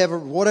fine. You have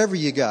whatever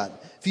you got.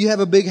 If you have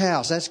a big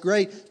house, that's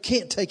great. You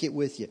can't take it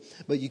with you.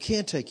 But you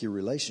can take your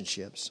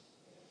relationships.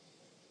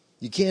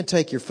 You can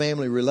take your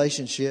family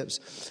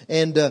relationships.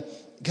 And got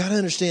to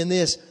understand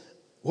this.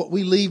 What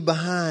we leave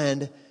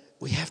behind,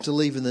 we have to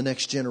leave in the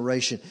next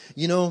generation.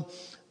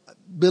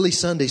 Billy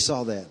Sunday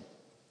saw that.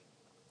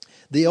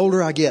 The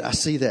older I get, I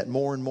see that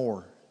more and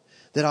more.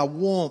 That I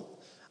want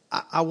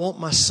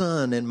my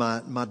son and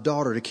my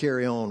daughter to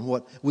carry on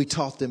what we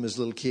taught them as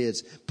little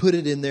kids. Put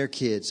it in their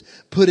kids.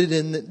 Put it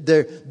in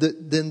their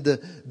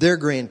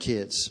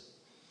grandkids.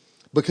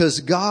 Because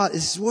God,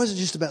 it wasn't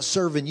just about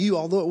serving you,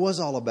 although it was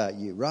all about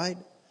you, right?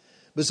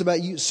 But it's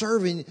about you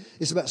serving.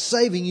 It's about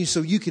saving you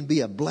so you can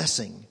be a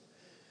blessing.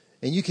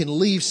 And you can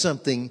leave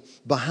something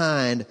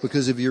behind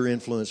because of your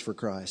influence for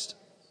Christ.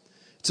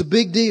 It's a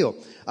big deal.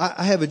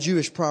 I have a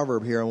Jewish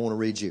proverb here I want to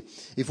read you.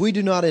 If we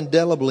do not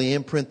indelibly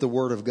imprint the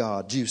Word of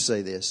God, Jews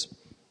say this.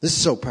 This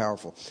is so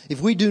powerful.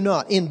 If we do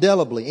not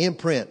indelibly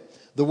imprint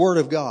the Word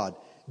of God,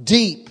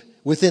 deep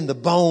within the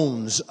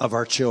bones of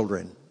our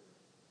children.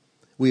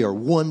 We are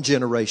one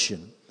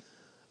generation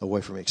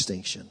away from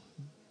extinction.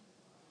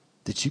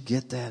 Did you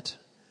get that?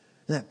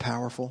 Isn't that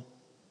powerful?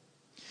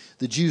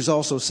 The Jews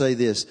also say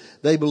this.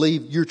 They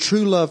believe your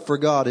true love for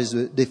God is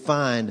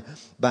defined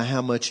by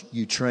how much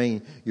you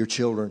train your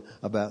children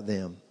about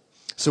them.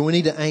 So we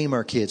need to aim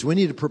our kids. We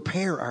need to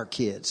prepare our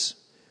kids.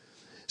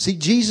 See,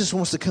 Jesus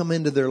wants to come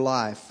into their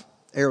life.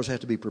 Arrows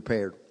have to be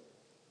prepared.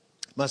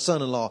 My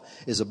son-in-law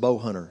is a bow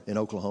hunter in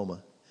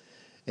Oklahoma.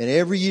 And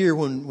every year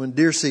when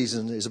deer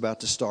season is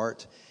about to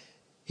start,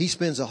 he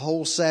spends a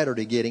whole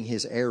Saturday getting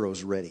his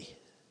arrows ready.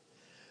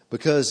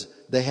 Because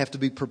they have to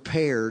be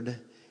prepared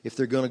if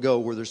they're going to go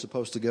where they're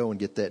supposed to go and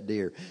get that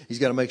deer. He's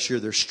got to make sure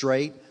they're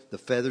straight. The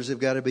feathers have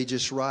got to be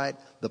just right.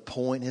 The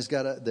point has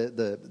got to,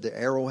 the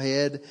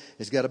arrowhead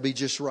has got to be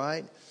just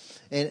right.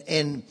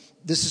 And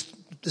this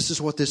is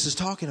what this is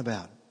talking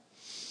about.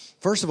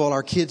 First of all,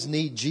 our kids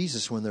need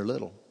Jesus when they're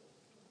little.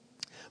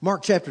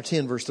 Mark chapter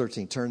 10, verse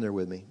 13. Turn there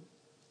with me.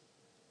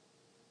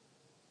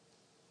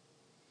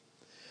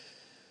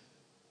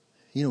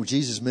 You know,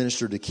 Jesus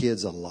ministered to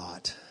kids a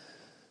lot.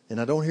 And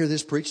I don't hear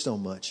this preached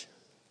on much.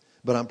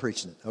 But I'm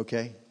preaching it,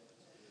 okay?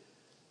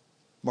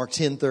 Mark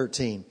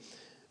 10:13.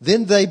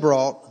 Then they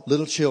brought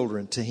little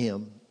children to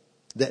him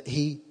that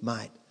he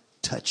might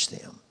touch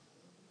them.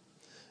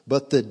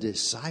 But the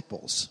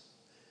disciples,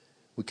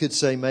 we could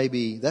say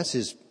maybe that's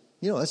his,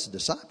 that's the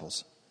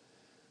disciples.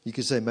 You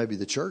could say maybe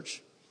the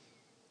church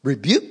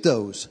rebuked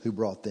those who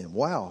brought them.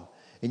 Wow.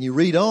 And you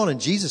read on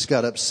and Jesus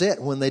got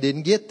upset when they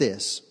didn't get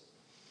this.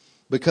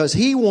 Because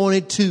he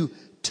wanted to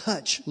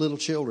touch little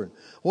children.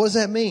 What does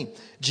that mean?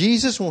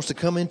 Jesus wants to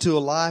come into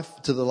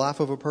to the life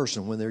of a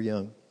person when they're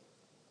young.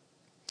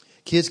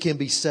 Kids can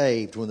be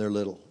saved when they're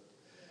little.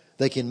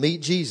 They can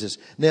meet Jesus.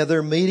 Now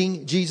they're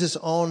meeting Jesus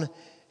on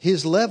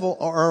his level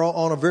or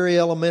on a very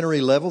elementary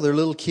level. They're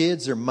little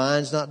kids. Their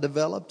mind's not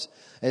developed.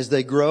 As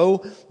they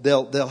grow,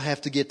 they'll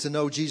have to get to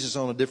know Jesus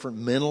on a different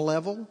mental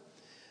level.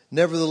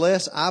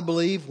 Nevertheless, I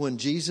believe when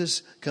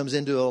Jesus comes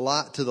into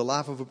to the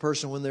life of a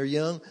person when they're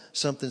young,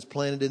 something's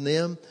planted in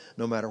them.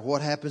 No matter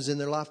what happens in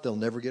their life, they'll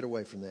never get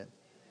away from that.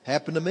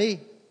 Happened to me.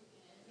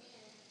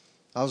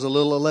 I was a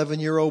little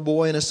 11-year-old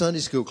boy in a Sunday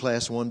school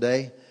class one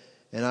day.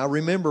 And I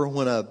remember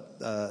when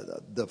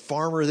the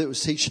farmer that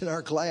was teaching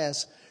our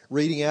class,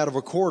 reading out of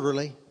a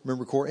quarterly,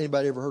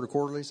 anybody ever heard of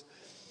quarterlies?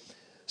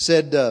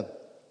 Said,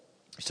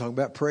 he's talking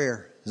about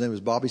prayer. His name was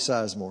Bobby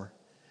Sizemore.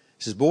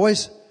 He says,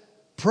 boys,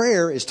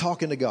 prayer is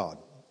talking to God.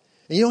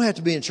 And you don't have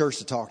to be in church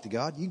to talk to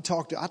God.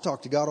 I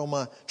talk to God on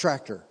my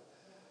tractor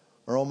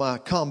or on my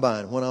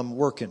combine when I'm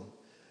working.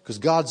 Because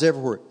God's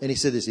everywhere. And he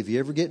said this, if you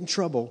ever get in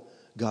trouble,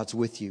 God's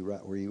with you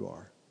right where you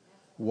are.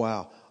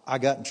 Wow. I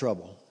got in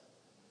trouble.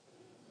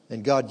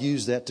 And God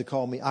used that to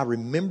call me. I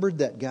remembered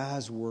that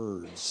guy's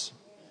words.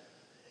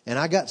 And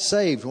I got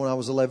saved when I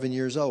was 11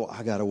 years old.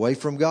 I got away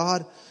from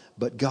God,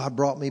 but God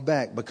brought me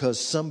back because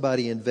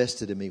somebody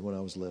invested in me when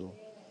I was little.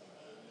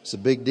 It's a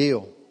big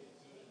deal.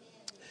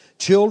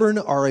 Children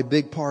are a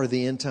big part of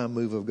the end time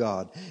move of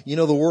God. You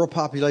know, the world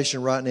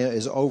population right now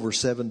is over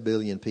 7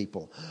 billion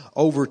people.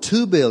 Over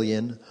 2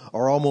 billion,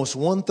 or almost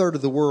 1/3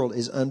 of the world,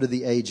 is under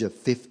the age of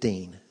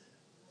 15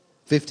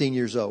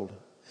 years old.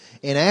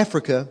 In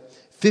Africa,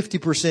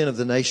 50% of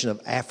the nation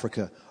of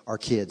Africa are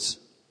kids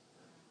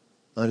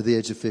under the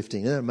age of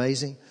 15. Isn't that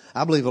amazing?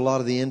 I believe a lot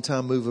of the end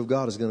time move of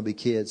God is going to be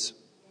kids.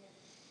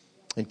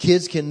 And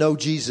kids can know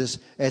Jesus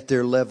at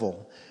their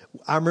level.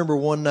 I remember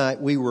one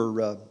night we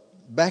were...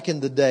 back in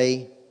the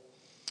day,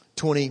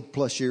 20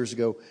 plus years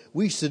ago,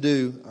 we used to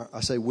do,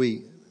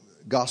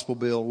 Gospel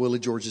Bill, Willie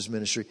George's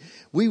ministry.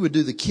 We would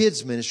do the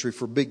kids ministry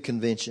for big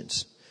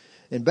conventions.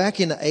 And back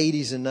in the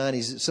 80s and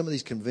 90s, some of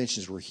these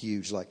conventions were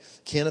huge. Like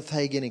Kenneth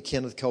Hagin and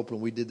Kenneth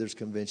Copeland, we did their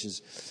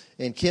conventions.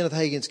 And Kenneth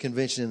Hagin's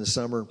convention in the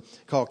summer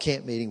called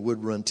Camp Meeting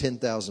would run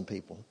 10,000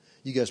 people.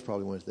 You guys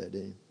probably went to that,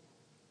 didn't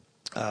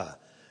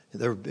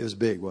you? It was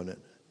big, wasn't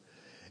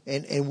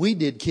it? And we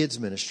did kids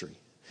ministry.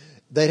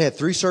 They'd have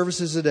 3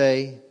 services a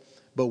day,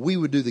 but we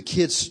would do the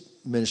kids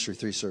ministry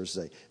 3 services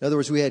a day. In other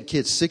words, we had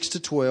kids 6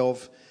 to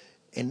 12,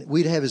 and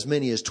we'd have as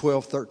many as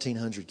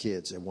 1,300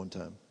 kids at one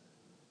time.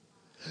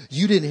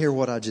 You didn't hear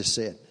what I just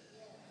said.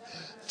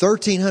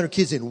 1,300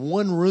 kids in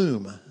one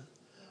room,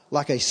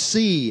 like a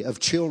sea of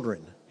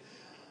children.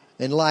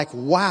 And like,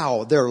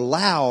 wow, they're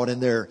loud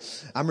and I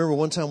remember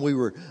one time we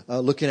were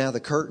looking out of the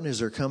curtain as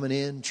they're coming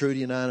in,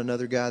 Trudy and I and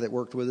another guy that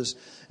worked with us.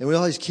 And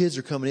all these kids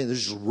are coming in, they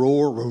just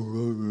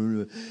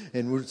roar,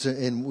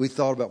 and we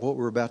thought about what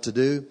we were about to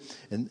do.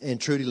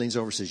 And Trudy leans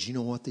over and says, you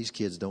know what, these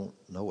kids don't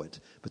know it,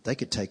 but they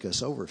could take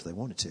us over if they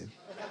wanted to.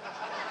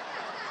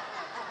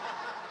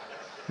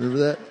 Remember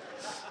that?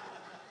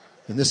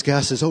 And this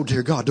guy says, oh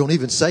dear God, don't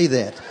even say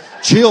that.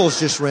 Chills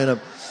just ran up.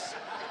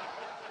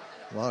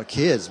 A lot of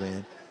kids,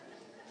 man.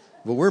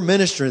 But we're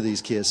ministering to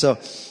these kids. So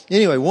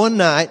anyway, one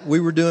night we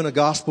were doing a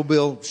Gospel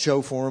Bill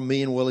show for them,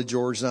 me and Willie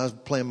George, and I was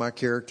playing my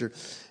character.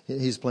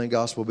 He's playing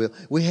Gospel Bill.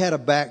 We had a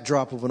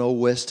backdrop of an old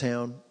West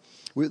town.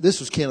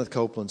 This was Kenneth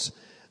Copeland's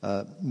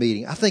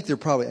meeting. I think there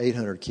were probably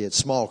 800 kids,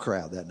 small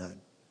crowd that night.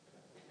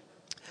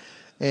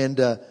 And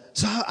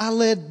so I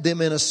led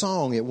them in a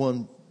song at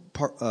one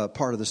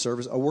part of the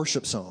service, a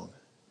worship song.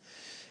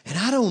 And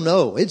I don't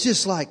know, it's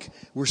just like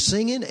we're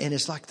singing, and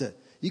it's like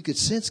you could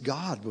sense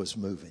God was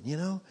moving, you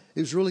know. It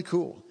was really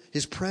cool.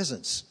 His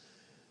presence,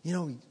 you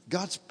know,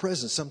 God's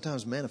presence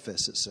sometimes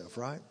manifests itself,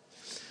 right?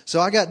 So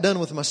I got done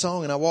with my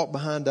song, and I walked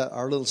behind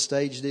our little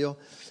stage deal,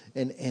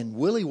 and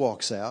Willie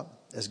walks out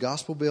as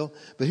Gospel Bill.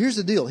 But here's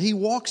the deal. He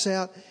walks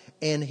out,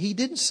 and he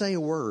didn't say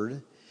a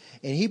word,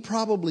 and he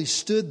probably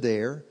stood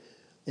there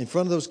in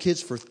front of those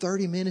kids for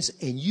 30 minutes,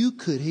 and you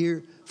could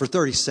hear, for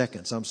 30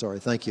 seconds. I'm sorry.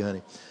 Thank you,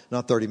 honey.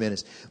 Not 30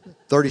 minutes.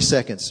 30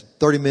 seconds.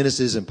 30 minutes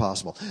is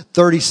impossible.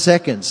 30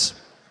 seconds.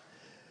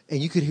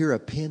 And you could hear a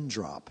pin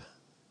drop.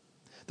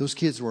 Those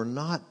kids were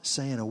not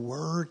saying a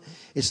word.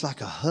 It's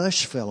like a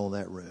hush fell on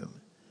that room.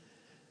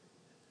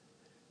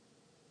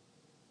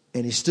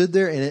 And he stood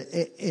there, and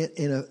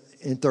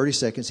in 30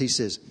 seconds, he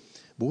says,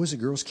 "Boys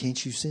and girls,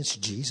 can't you sense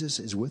Jesus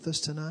is with us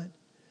tonight?"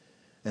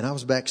 And I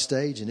was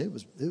backstage, and it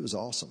was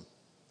awesome.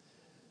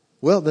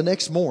 Well, the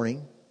next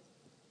morning,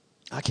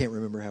 I can't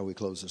remember how we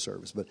closed the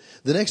service, but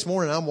the next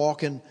morning I'm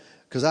walking,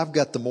 because I've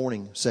got the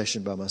morning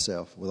session by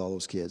myself with all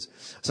those kids.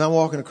 So I'm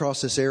walking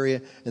across this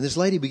area, and this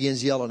lady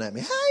begins yelling at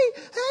me, "Hey,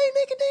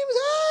 Nicodemus,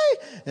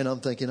 hey!" And I'm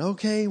thinking,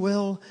 okay,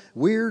 well,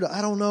 weird,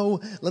 I don't know.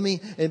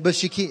 But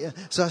she can't.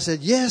 So I said,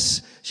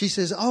 "Yes." She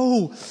says,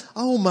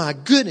 "Oh my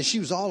goodness." She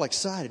was all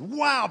excited.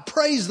 "Wow,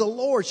 praise the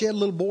Lord." She had a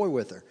little boy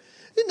with her.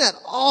 Isn't that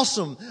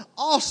awesome?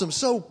 Awesome.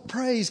 So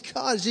praise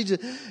God.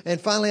 And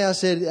finally I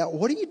said,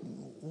 what are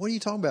you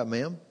talking about,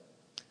 ma'am?"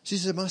 She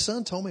said, "My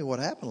son told me what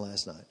happened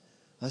last night."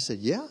 I said,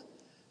 "Yeah?"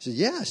 She said,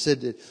 "Yeah." I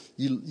said,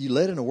 you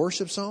led in a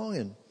worship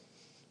song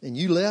and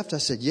you left?" I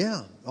said,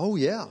 "Yeah." "Oh,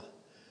 yeah."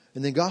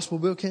 And then Gospel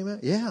Bill came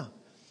out? "Yeah."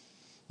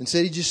 And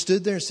said he just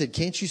stood there and said,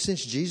 "Can't you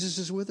sense Jesus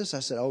is with us?"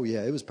 I said, "Oh,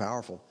 yeah." It was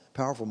powerful.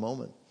 Powerful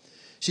moment.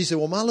 She said,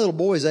 "Well, my little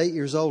boy is 8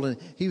 years old, and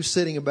he was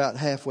sitting about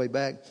halfway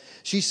back."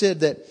 She said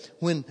that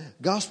when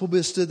Gospel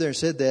Bill stood there and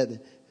said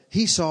that,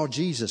 he saw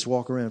Jesus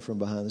walk around from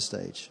behind the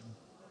stage.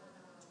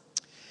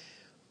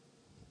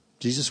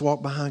 Jesus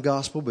walked behind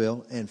Gospel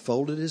Bill and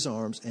folded his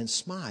arms and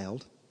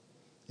smiled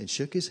and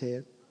shook his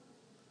head.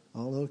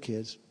 All little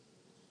kids.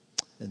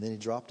 And then he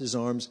dropped his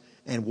arms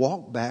and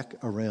walked back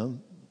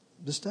around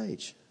the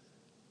stage.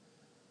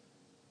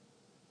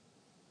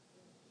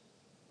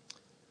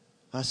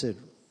 I said,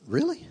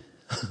 "Really?"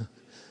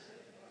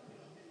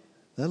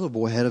 That little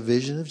boy had a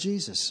vision of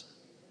Jesus.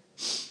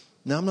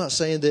 Now, I'm not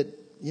saying that,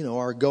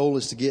 our goal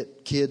is to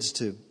get kids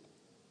to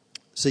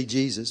see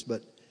Jesus,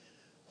 but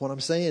what I'm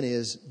saying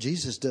is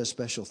Jesus does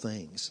special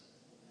things.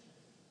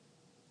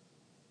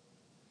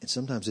 And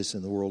sometimes it's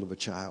in the world of a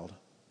child.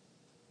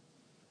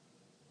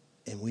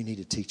 And we need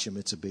to teach them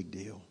it's a big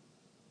deal.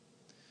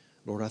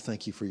 Lord, I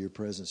thank you for your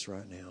presence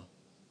right now.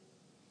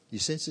 You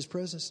sense his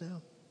presence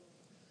now?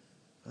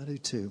 I do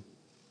too.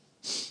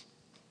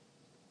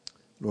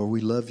 Lord,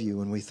 we love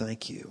you and we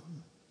thank you.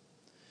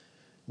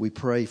 We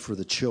pray for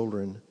the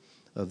children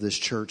of this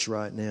church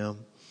right now.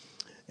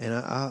 And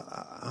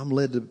I'm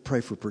led to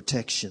pray for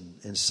protection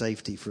and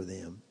safety for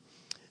them.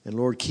 And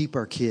Lord, keep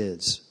our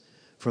kids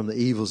from the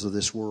evils of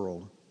this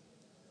world.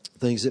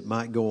 Things that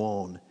might go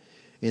on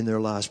in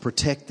their lives.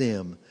 Protect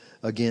them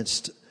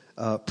against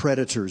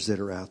predators that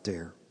are out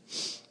there.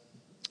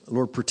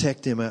 Lord,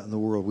 protect them out in the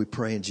world. We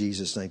pray in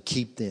Jesus' name.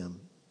 Keep them.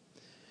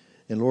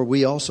 And Lord,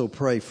 we also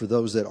pray for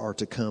those that are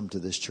to come to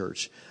this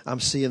church. I'm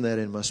seeing that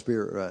in my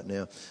spirit right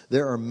now.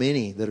 There are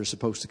many that are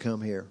supposed to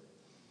come here.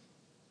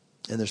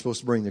 And they're supposed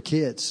to bring their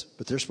kids,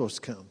 but they're supposed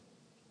to come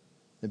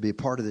and be a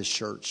part of this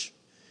church.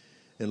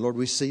 And Lord,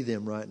 we see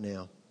them right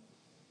now.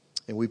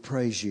 And we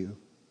praise you.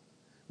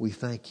 We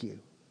thank you.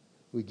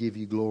 We give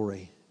you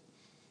glory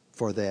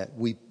for that.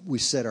 We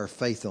set our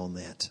faith on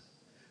that,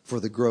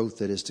 for the growth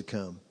that is to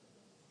come,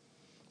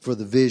 for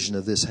the vision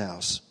of this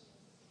house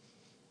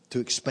to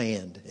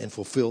expand and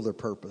fulfill their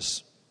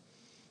purpose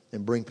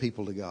and bring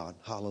people to God.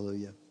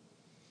 Hallelujah.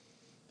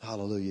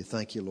 Hallelujah.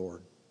 Thank you,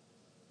 Lord.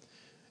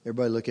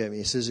 Everybody look at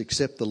me. It says,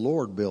 except the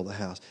Lord build the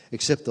house.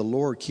 Except the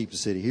Lord keep the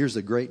city. Here's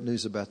the great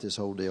news about this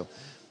whole deal.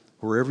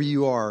 Wherever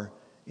you are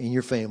in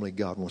your family,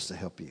 God wants to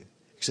help you.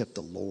 Except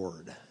the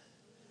Lord.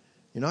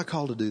 You're not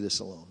called to do this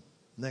alone.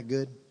 Isn't that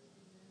good?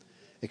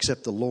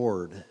 Except the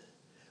Lord. The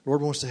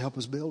Lord wants to help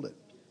us build it.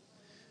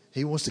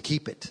 He wants to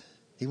keep it.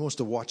 He wants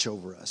to watch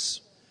over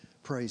us.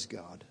 Praise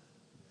God.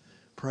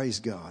 Praise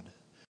God.